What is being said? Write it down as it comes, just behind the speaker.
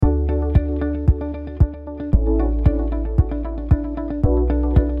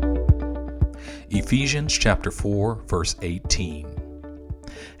Ephesians chapter 4, verse 18.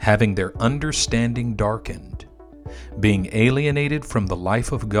 Having their understanding darkened, being alienated from the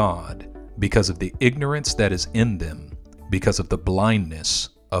life of God because of the ignorance that is in them, because of the blindness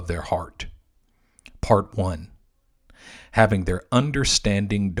of their heart. Part 1. Having their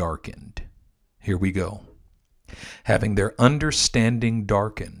understanding darkened. Here we go. Having their understanding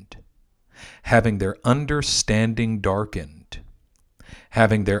darkened. Having their understanding darkened.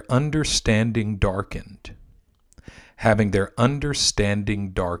 Having their understanding darkened. Having their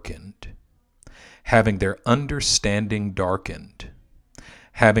understanding darkened. Having their understanding darkened.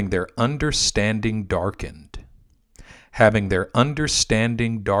 Having their understanding darkened. Having their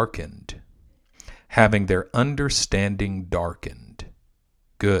understanding darkened. Having their understanding darkened.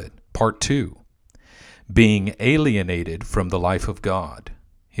 Good. Part 2. Being alienated from the life of God.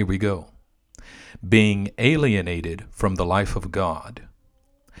 Here we go. Being alienated from the life of God.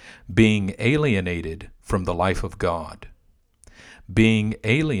 Being alienated from the life of God. Being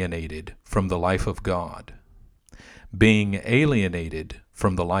alienated from the life of God. Being alienated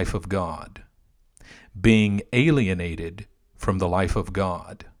from the life of God. Being alienated from the life of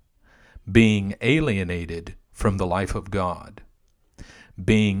God. Being alienated from the life of God.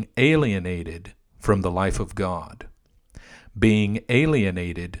 Being alienated from the life of God. Being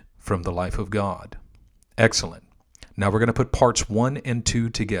alienated from the life of God. Excellent. Now we're going to put parts 1 and 2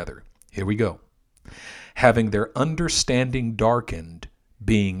 together. Here we go. Having their understanding darkened,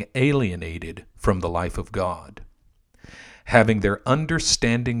 being alienated from the life of God. Having their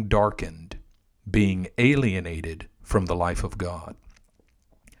understanding darkened, being alienated from the life of God.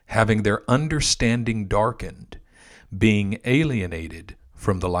 Having their understanding darkened, being alienated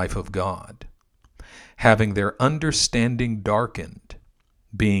from the life of God. Having their understanding darkened,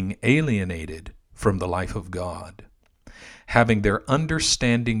 being alienated from the life of God. Having their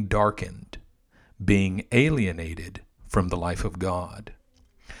understanding darkened, being alienated from the life of God.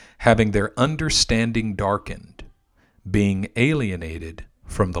 Having their understanding darkened, being alienated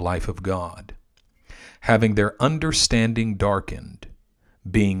from the life of God. Having their understanding darkened,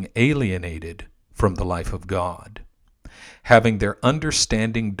 being alienated from the life of God. Having their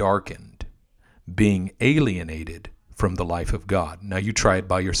understanding darkened, being alienated from the life of God. Now you try it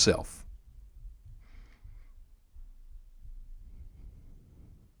by yourself.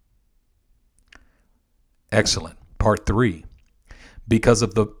 Excellent. Part 3. Because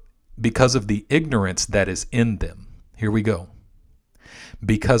of the ignorance that is in them. Here we go.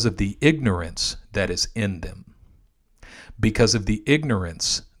 Because of the ignorance that is in them. Because of the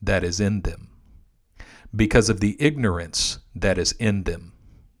ignorance that is in them. Because of the ignorance that is in them.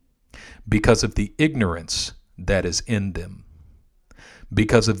 Because of the ignorance that is in them.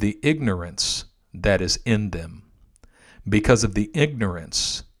 Because of the ignorance that is in them. Because of the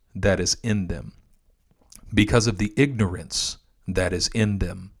ignorance that is in them. Because of the ignorance that is in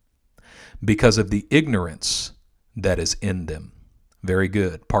them. Because of the ignorance that is in them. Very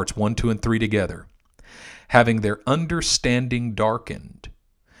good. Parts 1, 2, and 3 together. Having their understanding darkened,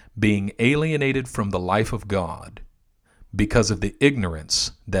 being alienated from the life of God, because of the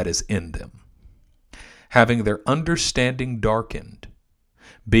ignorance that is in them. Having their understanding darkened,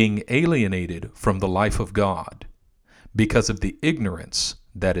 being alienated from the life of God, because of the ignorance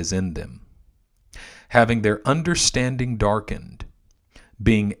that is in them. Having their understanding darkened,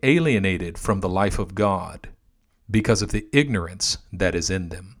 being alienated from the life of God, because of the ignorance that is in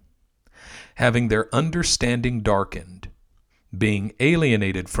them. Having their understanding darkened, being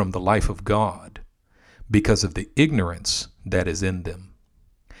alienated from the life of God, because of the ignorance that is in them.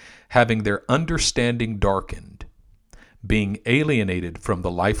 Having their understanding darkened, being alienated from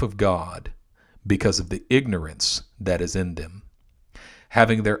the life of God, because of the ignorance that is in them.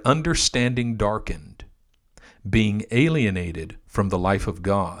 Having their understanding darkened, being alienated from the life of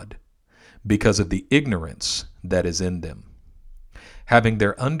God, because of the ignorance that is in them. Having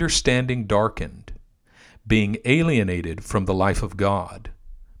their understanding darkened, being alienated from the life of God,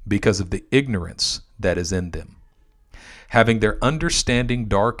 because of the ignorance that is in them. Having their understanding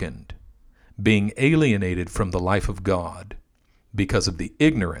darkened, being alienated from the life of God, because of the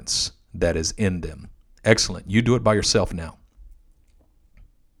ignorance that is in them. Excellent. You do it by yourself now.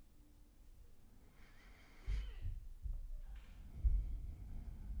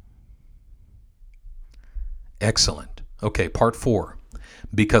 Excellent. Okay, part 4.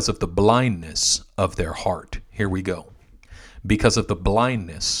 Because of the blindness of their heart. Here we go. Because of the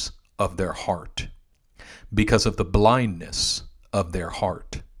blindness of their heart. Because of the blindness of their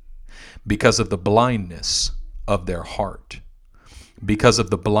heart. Because of the blindness of their heart. Because of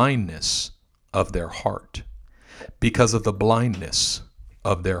the blindness of their heart. Because of the blindness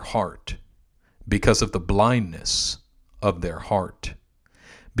of their heart. because of the blindness of their heart,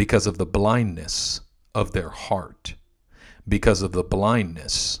 because of the blindness of their heart, because of the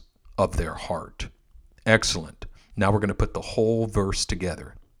blindness of their heart. Excellent. Now we're going to put the whole verse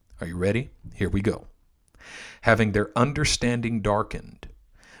together. Are you ready? Here we go. Having their understanding darkened,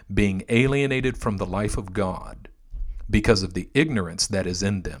 being alienated from the life of God, because of the ignorance that is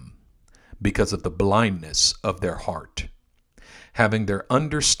in them, because of the blindness of their heart. Having their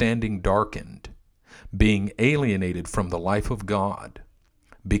understanding darkened, being alienated from the life of God,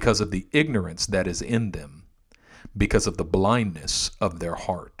 because of the ignorance that is in them, because of the blindness of their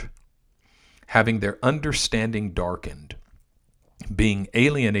heart. Having their understanding darkened, being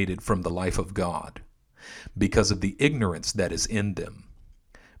alienated from the life of God, because of the ignorance that is in them,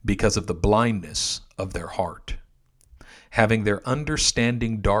 because of the blindness of their heart. Having their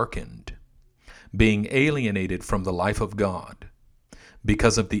understanding darkened, being alienated from the life of God,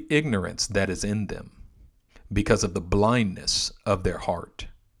 because of the ignorance that is in them, because of the blindness of their heart.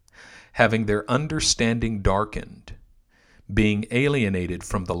 Having their understanding darkened, being alienated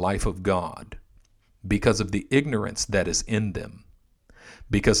from the life of God, because of the ignorance that is in them,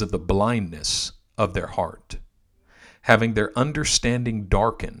 because of the blindness of their heart. Having their understanding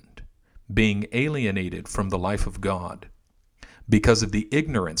darkened, being alienated from the life of God, because of the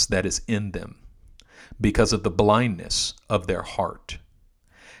ignorance that is in them, because of the blindness of their heart.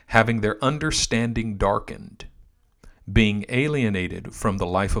 Having their understanding darkened, being alienated from the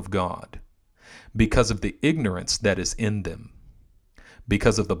life of God, because of the ignorance that is in them,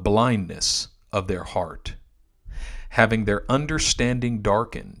 because of the blindness of their heart. Having their understanding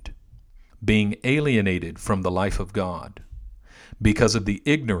darkened, being alienated from the life of God, because of the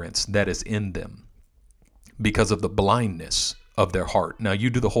ignorance that is in them, because of the blindness of their heart. Now you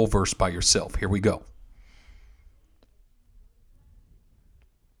do the whole verse by yourself. Here we go.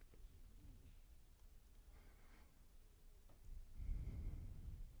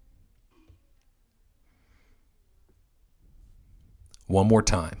 One more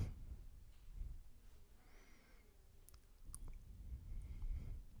time.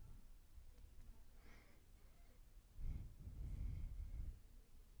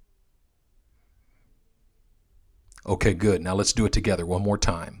 Okay, good. Now let's do it together one more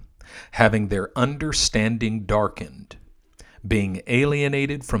time. Having their understanding darkened, being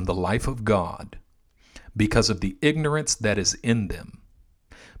alienated from the life of God, because of the ignorance that is in them,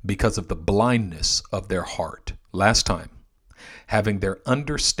 because of the blindness of their heart. Last time. Having their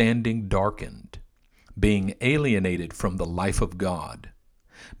understanding darkened, being alienated from the life of God,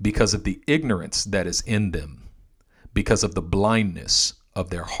 because of the ignorance that is in them, because of the blindness of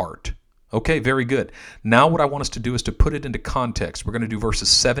their heart. Okay, very good. Now what I want us to do is to put it into context. We're going to do verses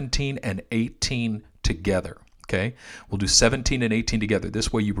 17 and 18 together. Okay, we'll do 17 and 18 together.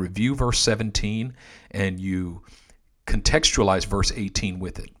 This way you review verse 17 and you contextualize verse 18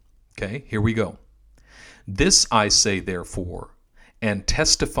 with it. Okay, here we go. This I say, therefore, and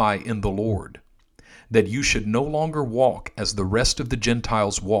testify in the Lord, that you should no longer walk as the rest of the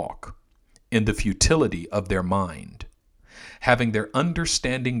Gentiles walk, in the futility of their mind, having their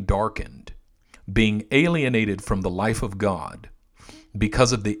understanding darkened, being alienated from the life of God,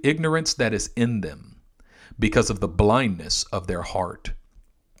 because of the ignorance that is in them, because of the blindness of their heart.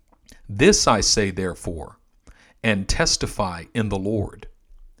 This I say, therefore, and testify in the Lord,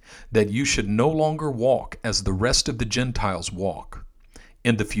 that you should no longer walk as the rest of the Gentiles walk,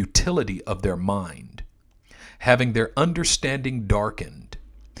 in the futility of their mind, having their understanding darkened,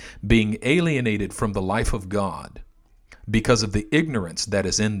 being alienated from the life of God, because of the ignorance that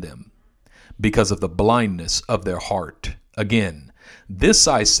is in them, because of the blindness of their heart. Again, this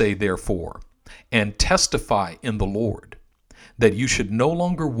I say, therefore, and testify in the Lord, that you should no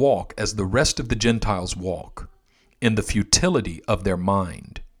longer walk as the rest of the Gentiles walk, in the futility of their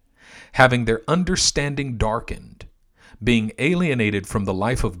mind, having their understanding darkened, being alienated from the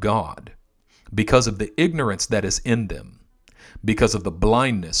life of God, because of the ignorance that is in them, because of the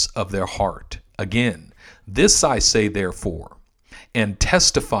blindness of their heart. Again, this I say, therefore, and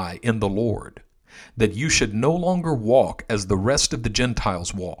testify in the Lord, that you should no longer walk as the rest of the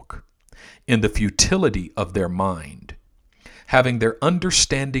Gentiles walk, in the futility of their mind, having their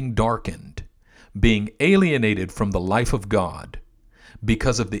understanding darkened, being alienated from the life of God,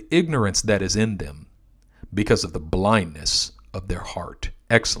 because of the ignorance that is in them, because of the blindness of their heart.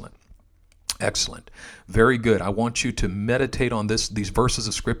 Excellent. Excellent. Very good. I want you to meditate on these verses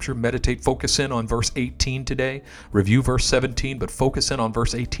of Scripture. Meditate, focus in on verse 18 today. Review verse 17, but focus in on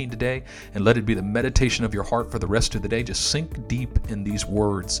verse 18 today, and let it be the meditation of your heart for the rest of the day. Just sink deep in these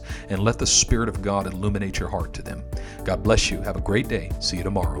words and let the Spirit of God illuminate your heart to them. God bless you. Have a great day. See you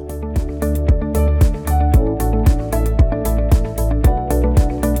tomorrow.